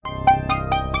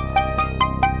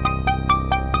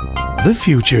The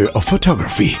future of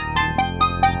photography.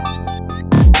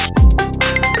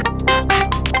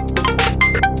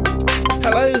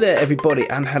 Hello there, everybody,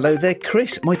 and hello there,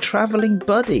 Chris, my travelling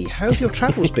buddy. How have your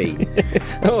travels been?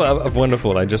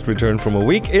 Wonderful. I just returned from a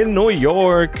week in New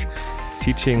York,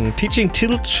 teaching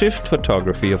tilt shift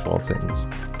photography of all things.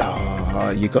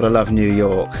 Oh, you've got to love New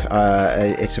York.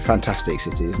 It's a fantastic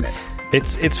city, isn't it?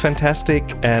 It's fantastic,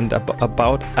 and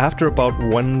after about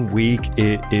 1 week,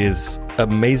 it is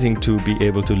amazing to be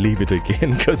able to leave it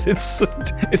again, because it's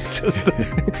just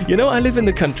I live in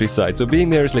the countryside, so being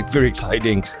there is like very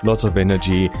exciting, lots of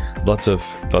energy, lots of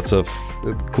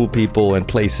cool people and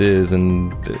places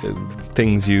and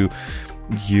things you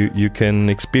can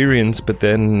experience, but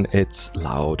then it's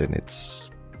loud and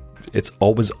it's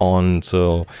always on,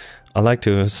 so I like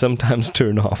to sometimes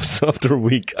turn off. So after a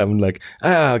week, I'm like,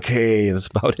 okay, that's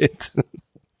about it.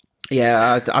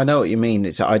 Yeah, I know what you mean.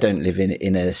 I don't live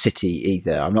in a city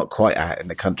either. I'm not quite out in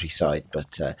the countryside,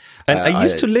 but and I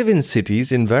used to live in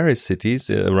cities, in various cities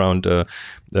around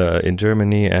in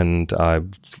Germany, and I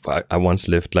once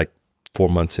lived like 4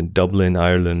 months in Dublin,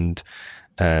 Ireland,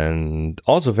 and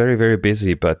also very, very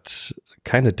busy, but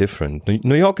kind of different.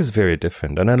 New York is very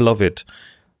different, and I love it,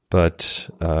 but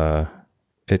a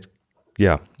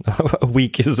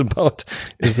week is about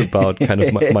kind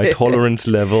of my tolerance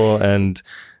level, and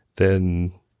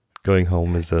then going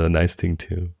home is a nice thing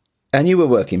too. And you were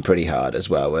working pretty hard as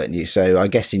well, weren't you? So I'm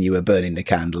guessing you were burning the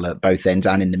candle at both ends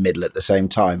and in the middle at the same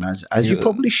time, as you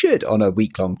probably should on a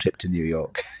week-long trip to New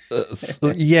York.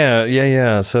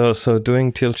 Yeah. So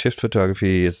doing tilt shift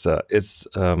photography is this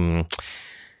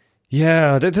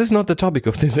is not the topic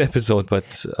of this episode,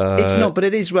 but it's not. But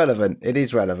it is relevant. It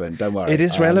is relevant. Don't worry. It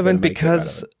is relevant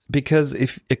because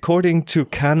if according to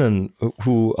Canon,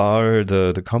 who are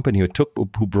the company who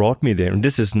brought me there, and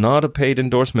this is not a paid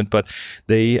endorsement, but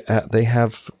they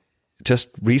have just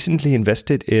recently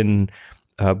invested in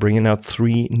bringing out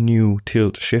 3 new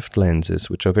tilt shift lenses,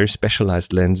 which are very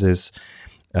specialized lenses.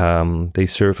 They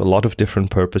serve a lot of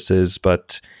different purposes,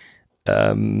 but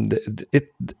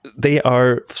they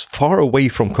are far away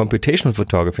from computational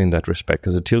photography in that respect,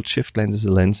 because a tilt shift lens is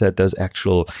a lens that does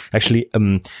actually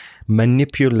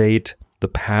manipulate the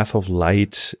path of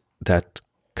light that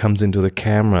comes into the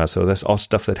camera. So that's all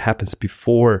stuff that happens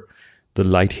before the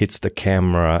light hits the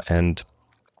camera, and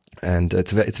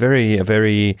it's very a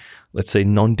very, let's say,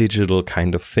 non-digital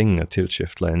kind of thing, a tilt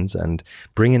shift lens, and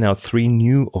bringing out 3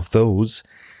 new of those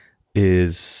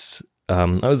is.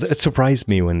 It surprised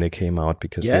me when they came out,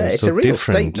 because it's so a real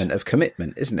different. statement of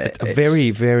commitment, isn't it? A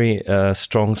very, very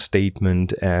strong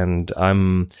statement, and I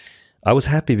was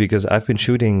happy because I've been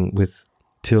shooting with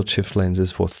tilt shift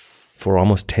lenses for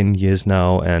almost 10 years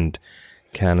now, and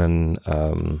Canon,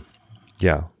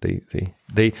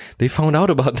 they found out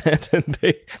about that, and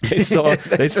they saw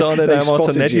that I'm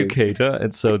also an educator,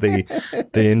 and so they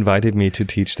invited me to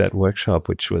teach that workshop,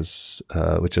 which was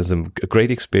a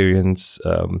great experience,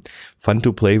 fun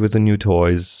to play with the new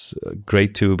toys,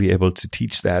 great to be able to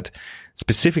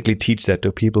specifically teach that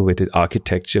to people. We did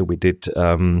architecture, we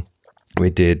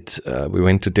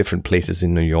went to different places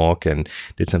in New York and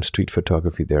did some street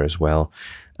photography there as well.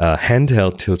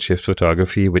 Handheld tilt shift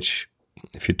photography, which,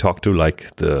 if you talk to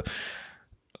like the,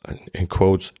 in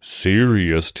quotes,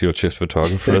 serious tilt shift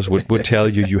photographers would tell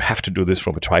you have to do this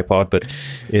from a tripod, but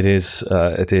it's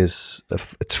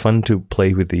fun to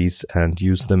play with these and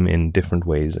use them in different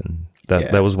ways, and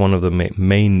that was one of the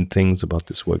main things about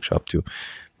this workshop, to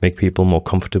make people more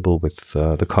comfortable with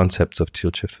the concepts of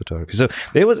tilt shift photography. So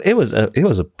it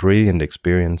was a brilliant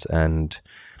experience, and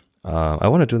I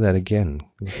want to do that again.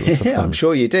 I'm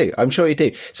sure you do.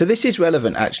 So this is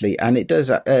relevant, actually, and it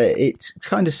does. It's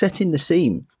kind of setting the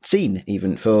scene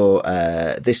even for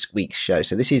this week's show.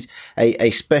 So this is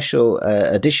a special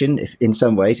edition. In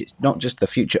some ways, it's not just the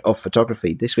future of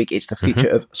photography. This week, it's the future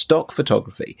of stock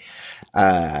photography.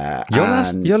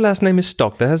 Your last name is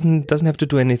Stock. That doesn't have to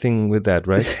do anything with that,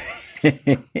 right?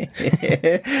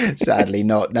 Sadly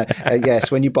not. No. Yes,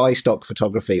 when you buy stock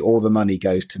photography, all the money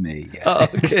goes to me. Yeah. Oh,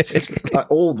 okay. Like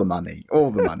all the money.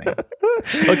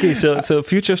 Okay, so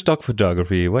future stock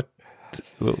photography, what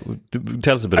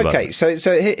Tell us a bit about it. Okay,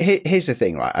 so here's the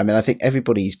thing, right? I mean, I think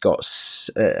everybody's got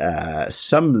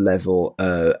some level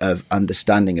of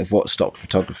understanding of what stock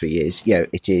photography is. You know,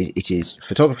 it is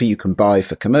photography you can buy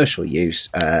for commercial use,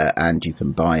 and you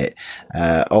can buy it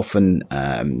often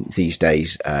these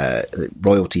days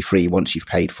royalty free once you've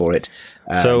paid for it.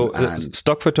 So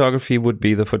stock photography would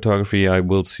be the photography I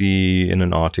will see in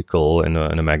an article, in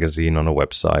a magazine, on a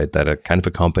website that kind of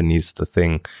accompanies the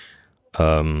thing.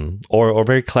 Or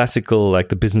very classical, like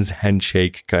the business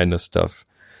handshake kind of stuff.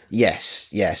 Yes,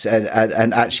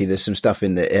 and actually, there's some stuff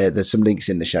in there's some links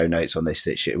in the show notes on this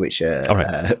which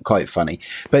are quite funny.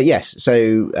 But yes,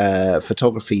 so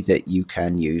photography that you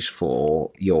can use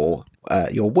for your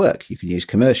work, you can use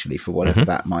commercially for whatever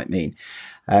that might mean.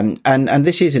 And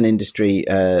this is an industry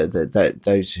that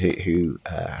those who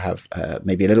have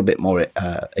maybe a little bit more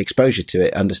exposure to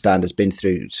it understand has been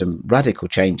through some radical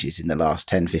changes in the last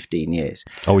 10, 15 years.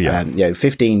 Oh, yeah.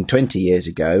 15, 20 years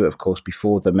ago, of course,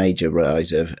 before the major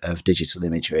rise of digital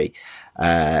imagery,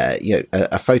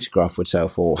 a photograph would sell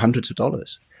for hundreds of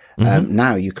dollars.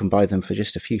 Now you can buy them for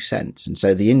just a few cents, and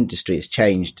so the industry has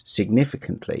changed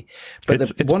significantly. But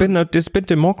it's been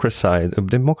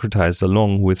democratized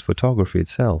along with photography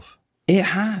itself. It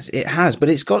has, but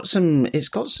it's got some let's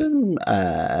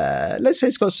say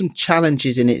it's got some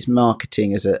challenges in its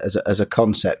marketing as a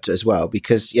concept as well,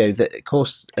 because of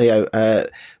course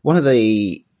one of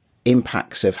the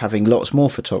impacts of having lots more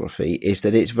photography is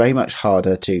that it's very much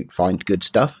harder to find good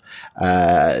stuff.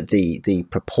 The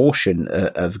proportion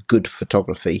of good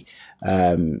photography,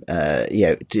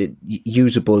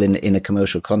 usable in a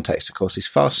commercial context, of course, is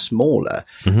far smaller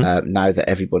now that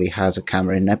everybody has a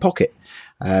camera in their pocket.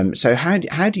 So how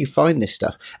do you find this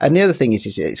stuff? And the other thing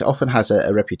is it often has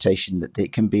a reputation that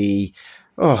it can be,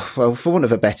 for want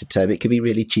of a better term, it can be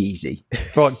really cheesy.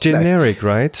 Well, generic,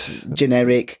 right?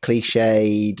 Generic,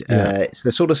 cliched. It's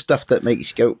the sort of stuff that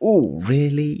makes you go, "Oh,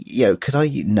 really? Could I?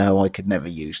 No, I could never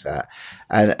use that."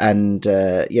 And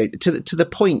to the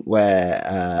point where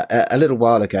a little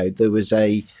while ago there was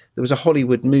a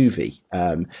Hollywood movie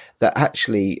that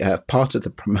actually part of the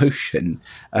promotion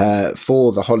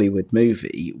for the Hollywood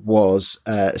movie was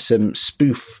some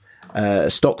spoof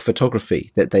stock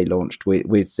photography that they launched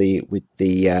with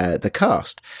the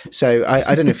cast. So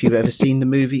I don't know if you've ever seen the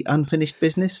movie Unfinished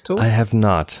Business at all. I have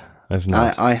not.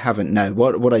 I haven't. No.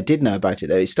 What I did know about it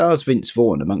though, it stars Vince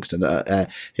Vaughn amongst who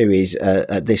is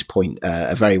at this point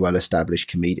a very well established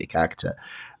comedic actor.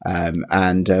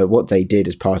 And what they did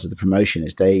as part of the promotion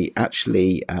is they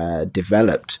actually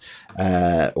developed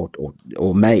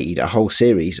or made a whole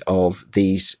series of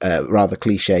these rather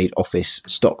cliched office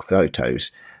stock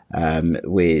photos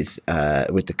with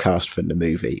the cast from the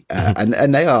movie,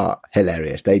 and they are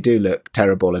hilarious. They do look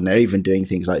terrible, and they're even doing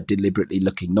things like deliberately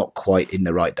looking not quite in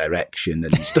the right direction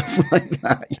and stuff like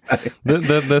that.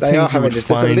 They are horrendous.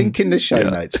 There's a link in the show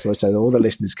notes so that all the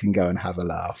listeners can go and have a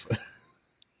laugh.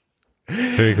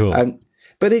 Very cool.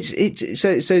 But it's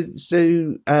so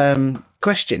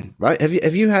question, right?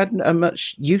 Have you had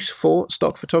much use for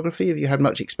stock photography? Have you had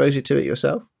much exposure to it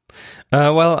yourself?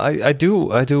 Well, I do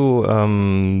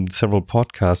several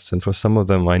podcasts, and for some of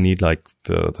them I need like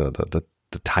the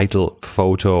title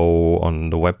photo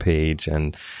on the webpage,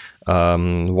 and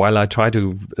while I try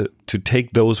to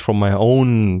take those from my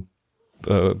own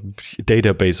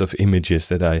database of images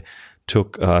that I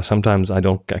took, sometimes I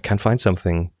can't find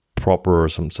something proper or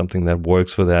something that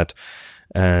works for that,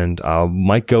 and I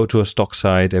might go to a stock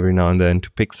site every now and then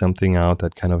to pick something out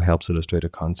that kind of helps illustrate a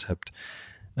concept.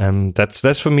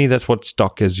 That's for me. That's what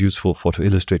stock is useful for, to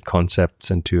illustrate concepts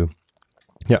and to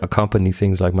accompany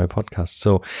things like my podcast.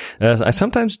 So I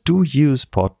sometimes do use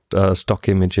stock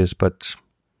images, but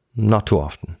not too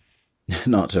often.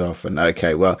 Not too often.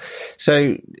 Okay. Well,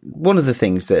 so one of the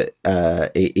things that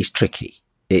is tricky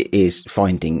is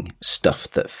finding stuff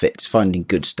that fits, finding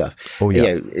good stuff. Oh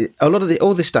yeah. A lot of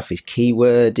all this stuff is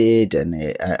keyworded,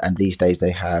 and these days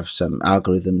they have some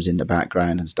algorithms in the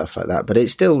background and stuff like that. But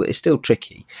it's still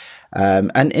tricky.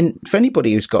 And for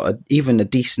anybody who's got even a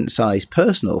decent sized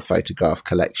personal photograph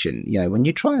collection, when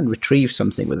you try and retrieve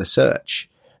something with a search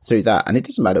through that, and it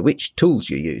doesn't matter which tools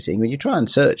you're using, when you try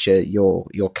and search your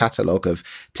catalogue of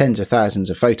tens of thousands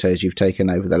of photos you've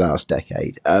taken over the last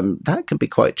decade, that can be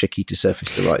quite tricky to surface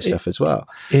the right stuff as well.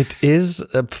 It is,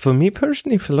 for me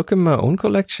personally, if you look at my own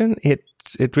collection, it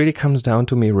really comes down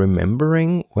to me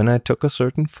remembering when I took a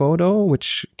certain photo,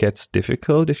 which gets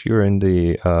difficult if you're in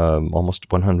the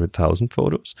almost 100,000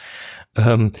 photos.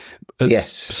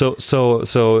 Yes.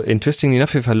 So interestingly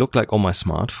enough, if I look like on my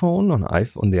smartphone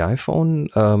on the iPhone,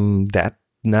 that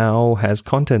now has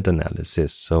content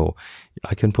analysis. So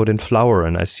I can put in flower,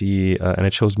 and I see, and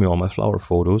it shows me all my flower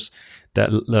photos.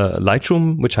 That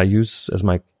Lightroom, which I use as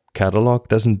my catalog,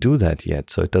 doesn't do that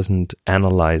yet. So it doesn't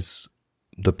analyze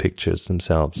the pictures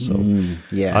themselves. So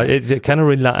it kind of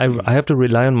I have to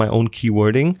rely on my own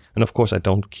keywording, and of course I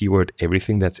don't keyword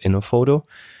everything that's in a photo,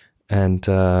 and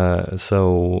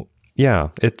so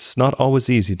it's not always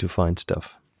easy to find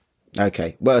stuff.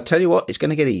 Okay, well, I'll tell you what, it's going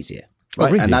to get easier.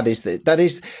 Right, really? And that is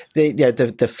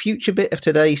the future bit of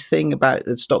today's thing about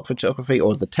the stock photography,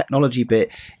 or the technology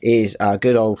bit, is our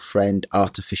good old friend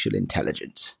artificial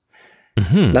intelligence.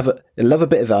 Love a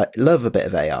bit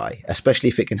of AI, especially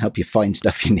if it can help you find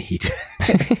stuff you need.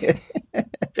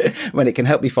 When it can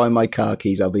help me find my car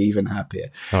keys, I'll be even happier.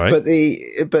 All right.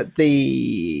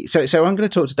 So I'm going to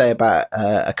talk today about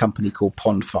a company called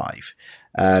Pond5,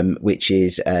 which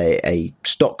is a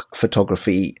stock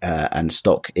photography and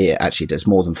stock. It actually does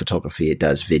more than photography. It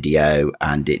does video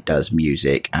and it does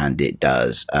music and it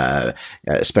does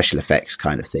special effects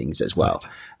kind of things as well.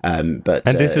 But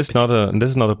this is not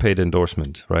a paid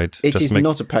endorsement, right? It is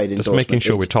not a paid endorsement. Just making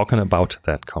sure we're talking about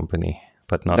that company,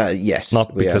 but not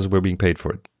not because we're being paid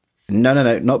for it. No,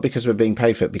 not because we're being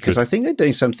paid for it, because I think they're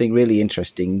doing something really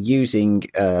interesting using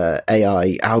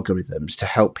AI algorithms to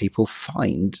help people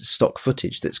find stock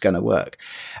footage that's going to work.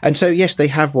 And so, yes, they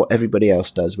have what everybody else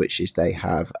does, which is they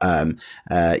have,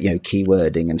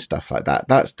 keywording and stuff like that.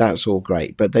 That's all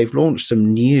great. But they've launched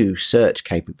some new search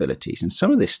capabilities, and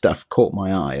some of this stuff caught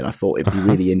my eye, and I thought it'd be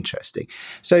really interesting.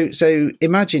 So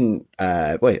imagine,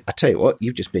 I tell you what,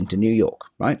 you've just been to New York,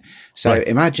 right? So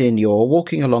imagine you're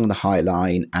walking along the High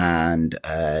Line and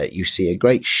you see a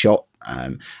great shot,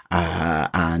 and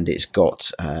it's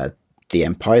got the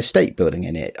Empire State Building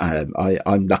in it.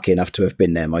 I'm lucky enough to have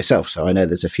been there myself, so I know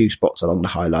there's a few spots along the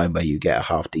High Line where you get a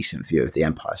half decent view of the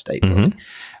Empire State Building,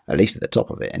 at least at the top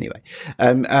of it, anyway.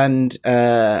 And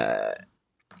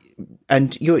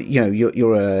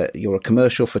you're a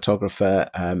commercial photographer,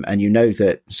 and you know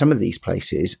that some of these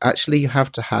places actually you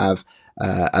have to have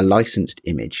a licensed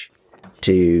image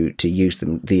to use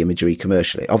the imagery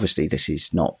commercially. Obviously, this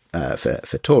is not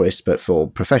for tourists, but for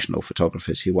professional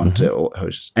photographers who want to, or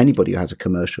anybody who has a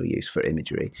commercial use for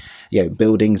imagery.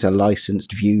 Buildings are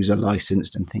licensed, views are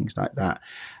licensed, and things like that.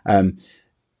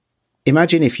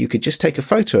 Imagine if you could just take a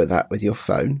photo of that with your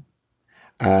phone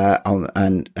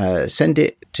and send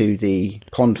it to the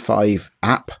Pond5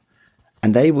 app,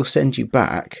 and they will send you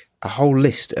back a whole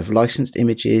list of licensed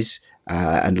images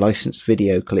and licensed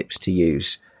video clips to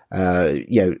use.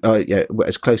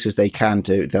 As close as they can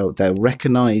to, they'll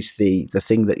recognize the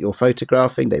thing that you're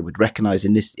photographing. They would recognize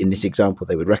in this example,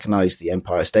 they would recognize the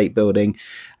Empire State Building.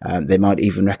 They might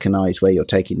even recognize where you're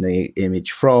taking the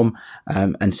image from,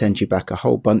 and send you back a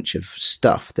whole bunch of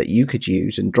stuff that you could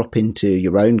use and drop into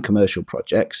your own commercial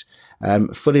projects,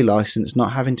 fully licensed,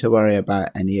 not having to worry about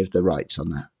any of the rights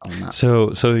on that.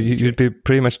 So you'd be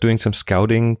pretty much doing some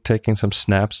scouting, taking some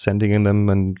snaps, sending in them,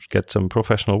 and get some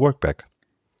professional work back.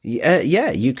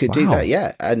 Yeah, you could do that.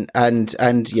 Yeah, and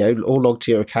all logged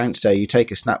to your account. So you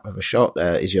take a snap of a shot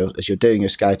as you're doing your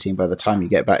scouting. By the time you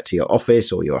get back to your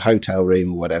office or your hotel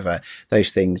room or whatever,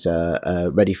 those things are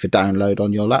ready for download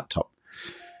on your laptop.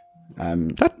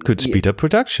 That could speed up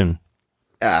production.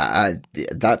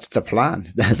 That's the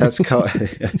plan. That's quite,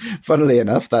 funnily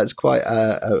enough, that's quite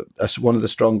one of the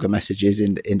stronger messages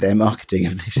in their marketing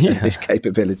of this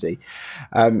capability.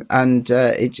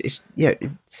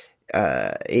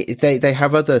 They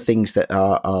have other things that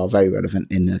are very relevant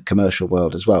in the commercial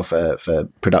world as well for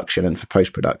production and for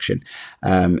post-production,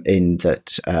 in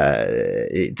that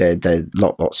there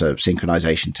lots of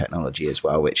synchronization technology as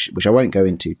well, which I won't go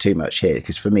into too much here,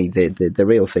 because for me the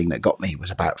real thing that got me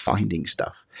was about finding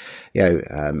stuff.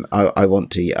 I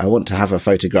want to have a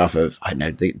photograph of, I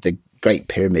know, the Great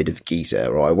Pyramid of Giza,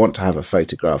 or I want to have a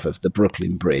photograph of the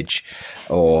Brooklyn Bridge,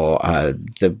 or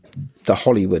the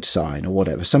Hollywood sign, or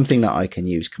whatever, something that I can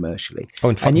use commercially.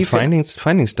 And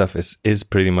finding stuff is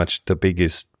pretty much the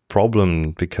biggest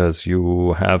problem, because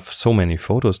you have so many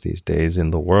photos these days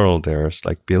in the world. There's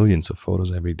like billions of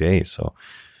photos every day. So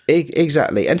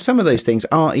exactly, and some of those things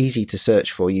are easy to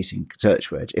search for using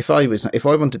search words. If I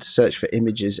wanted to search for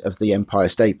images of the Empire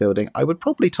State Building, I would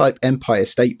probably type Empire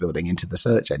State Building into the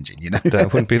search engine.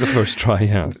 That wouldn't be the first try.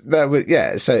 Yeah, that would.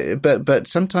 Yeah. So, but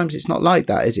sometimes it's not like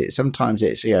that, is it? Sometimes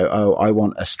it's I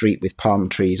want a street with palm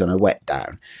trees on a wet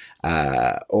down.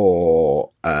 Or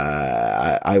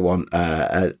I want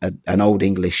an old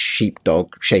English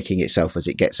sheepdog shaking itself as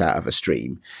it gets out of a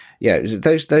stream.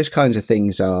 Those kinds of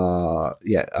things are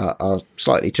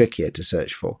slightly trickier to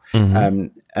search for.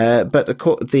 But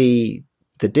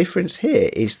the difference here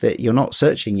is that you're not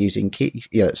searching using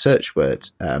search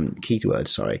words, keywords.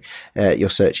 Sorry, you're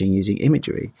searching using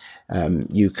imagery.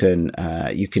 You can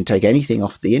take anything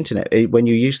off the internet when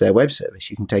you use their web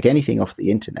service. You can take anything off the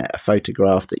internet, a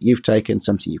photograph that you've taken,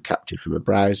 something you've captured from a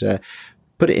browser,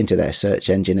 put it into their search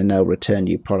engine, and they'll return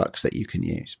you products that you can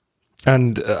use.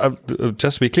 And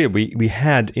just to be clear, we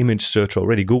had image search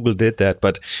already. Google did that,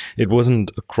 but it wasn't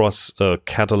across a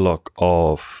catalog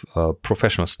of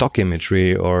professional stock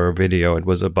imagery or video. It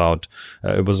was about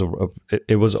it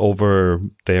was over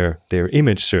their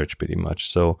image search pretty much.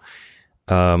 So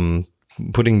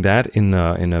putting that in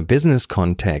a business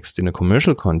context, in a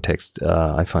commercial context,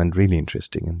 I find really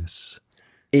interesting in this.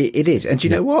 It is. And do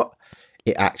you know what?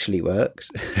 It actually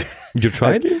works. You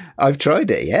tried it? I've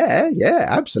tried it. Yeah,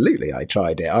 absolutely. I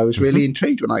tried it. I was really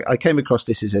intrigued when I came across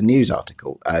this as a news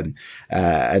article. And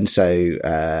so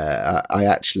I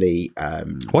actually...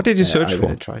 what did you search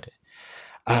for? I tried it.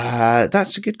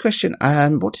 That's a good question.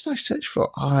 What did I search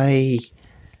for?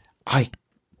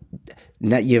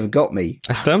 Now you've got me.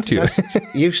 I stumped you.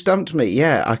 You've stumped me.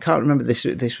 Yeah, I can't remember this.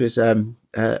 This was a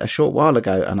short while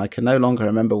ago, and I can no longer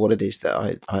remember what it is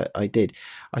that I did.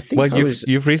 I think. Well,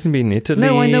 you've recently been in Italy.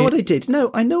 No, I know what I did. No,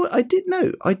 I know what I did.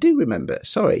 No, I do remember.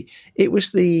 Sorry, it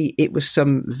was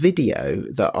some video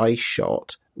that I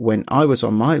shot when I was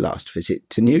on my last visit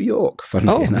to New York.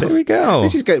 Funnily enough. There we go.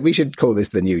 This is good. We should call this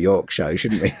the New York show,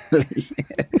 shouldn't we?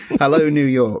 Hello, New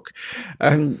York.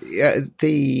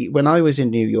 When I was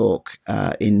in New York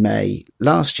in May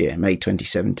last year, May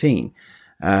 2017,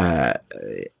 I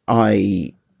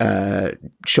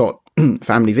shot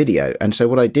family video, and so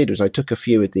what I did was I took a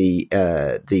few of the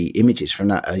images from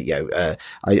that.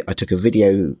 I took a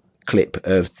video clip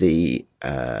of the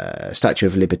Statue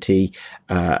of Liberty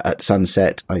at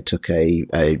sunset. I took a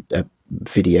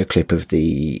video clip of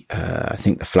the I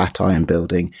think the Flatiron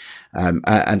Building,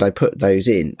 and I put those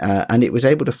in, and it was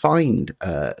able to find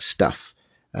stuff,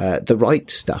 the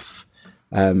right stuff.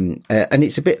 And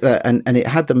it's a bit, and it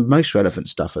had the most relevant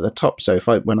stuff at the top. So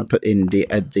when I put in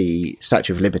the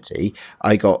Statue of Liberty,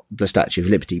 I got the Statue of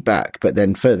Liberty back. But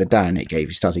then further down, it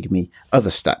started giving me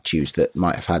other statues that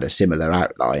might have had a similar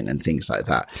outline and things like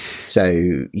that.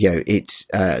 So it's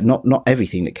not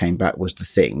everything that came back was the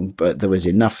thing, but there was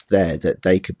enough there that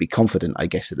they could be confident, I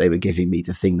guess, that they were giving me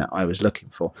the thing that I was looking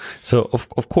for. So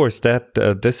of course that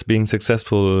this being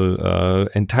successful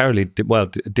entirely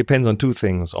depends on two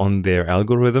things: on their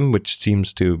algorithm, which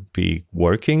seems to be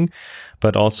working,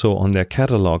 but also on their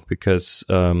catalog, because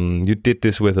you did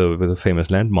this with a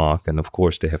famous landmark, and of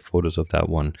course they have photos of that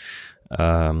one.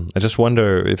 I just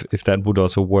wonder if that would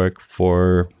also work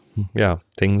for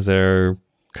things that are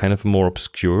kind of more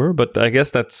obscure, but I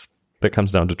guess that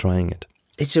comes down to trying it.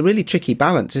 It's a really tricky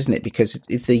balance, isn't it? Because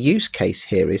the use case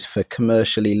here is for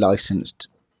commercially licensed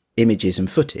images and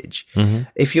footage. Mm-hmm.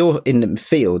 If you're in the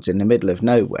fields in the middle of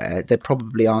nowhere, there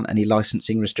probably aren't any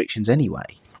licensing restrictions anyway.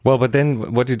 Well, but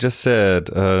then what you just said,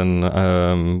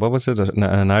 what was it?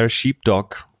 An Irish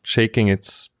sheepdog shaking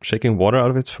water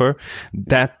out of its fur.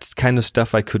 That kind of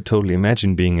stuff I could totally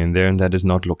imagine being in there, and that is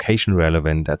not location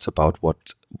relevant. That's about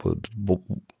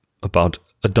about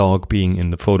a dog being in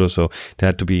the photo. So they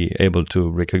had to be able to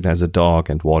recognize a dog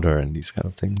and water and these kind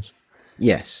of things.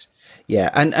 Yes. Yeah,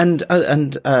 and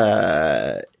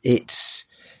it's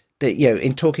that,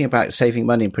 in talking about saving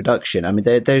money in production. I mean,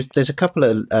 there's a couple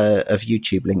of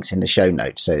YouTube links in the show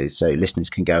notes, so listeners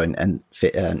can go and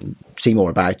see more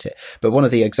about it. But one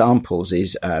of the examples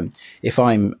is if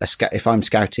I'm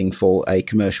scouting for a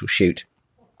commercial shoot,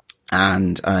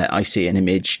 and I see an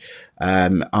image,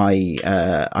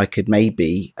 I could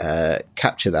maybe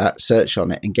capture that, search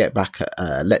on it, and get back,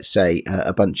 let's say,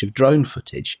 a bunch of drone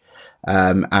footage.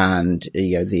 And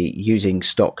the using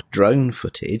stock drone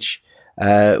footage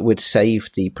would save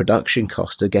the production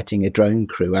cost of getting a drone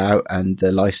crew out and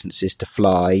the licenses to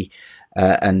fly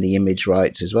and the image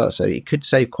rights as well. So it could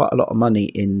save quite a lot of money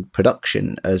in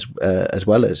production as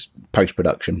well as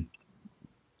post-production.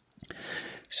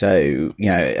 So,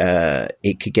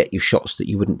 it could get you shots that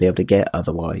you wouldn't be able to get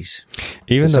otherwise.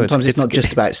 Even though sometimes it's not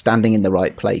just about standing in the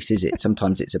right place, is it?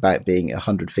 Sometimes it's about being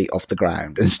 100 feet off the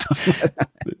ground and stuff like that.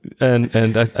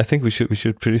 And I think we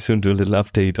should pretty soon do a little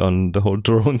update on the whole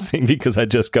drone thing, because I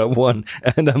just got one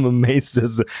and I'm amazed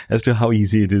as to how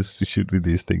easy it is to shoot with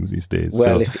these things these days.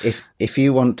 Well, so if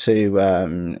you want to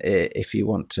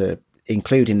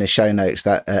include in the show notes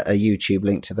that a YouTube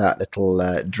link to that little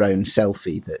drone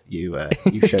selfie that you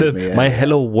showed me. My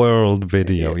Hello World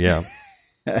video, yeah.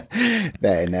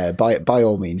 Then by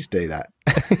all means do that.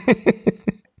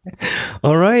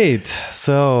 All right.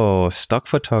 So stock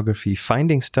photography,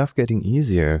 finding stuff getting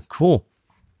easier. Cool.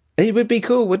 It would be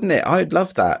cool, wouldn't it? I'd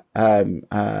love that.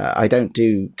 I don't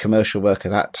do commercial work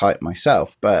of that type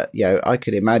myself, but I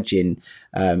could imagine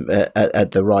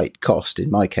at the right cost,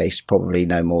 in my case, probably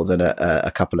no more than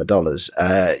a couple of dollars.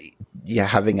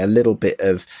 Having a little bit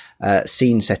of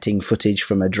scene setting footage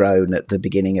from a drone at the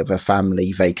beginning of a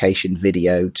family vacation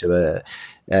video to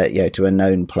a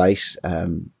known place.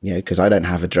 Because I don't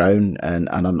have a drone, and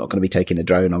I'm not going to be taking a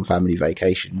drone on family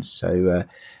vacations, so.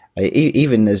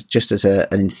 Even as an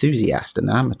enthusiast, an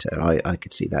amateur, I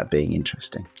could see that being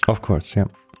interesting. Of course, yeah.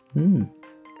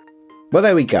 Well,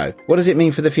 there we go. What does it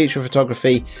mean for the future of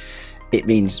photography? it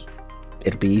means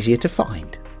it'll be easier to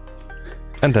find.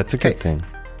 And that's a good thing.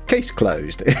 Case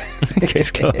closed.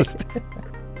 Case closed.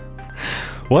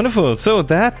 Wonderful. So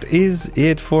that is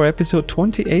it for episode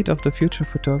 28 of The Future of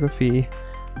Photography.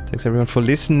 Thanks everyone for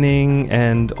listening.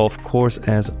 And of course,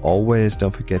 as always,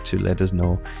 don't forget to let us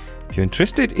know if you're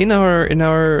interested in our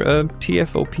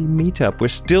TFOP meetup.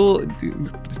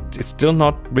 It's still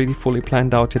not really fully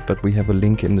planned out yet, but we have a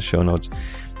link in the show notes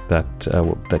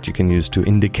that you can use to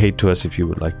indicate to us if you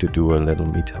would like to do a little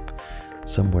meetup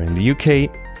somewhere in the UK.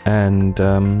 And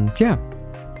I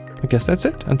guess that's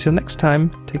it. Until next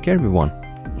time, take care, everyone.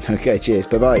 Okay, cheers.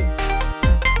 Bye-bye.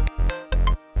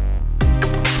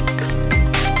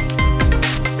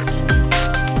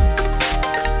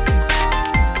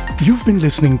 You've been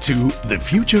listening to The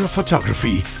Future of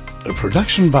Photography, a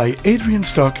production by Adrian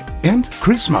Stock and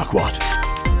Chris Marquardt.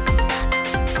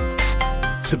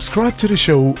 Subscribe to the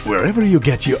show wherever you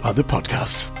get your other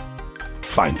podcasts.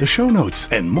 Find the show notes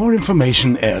and more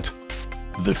information at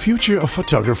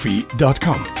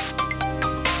thefutureofphotography.com.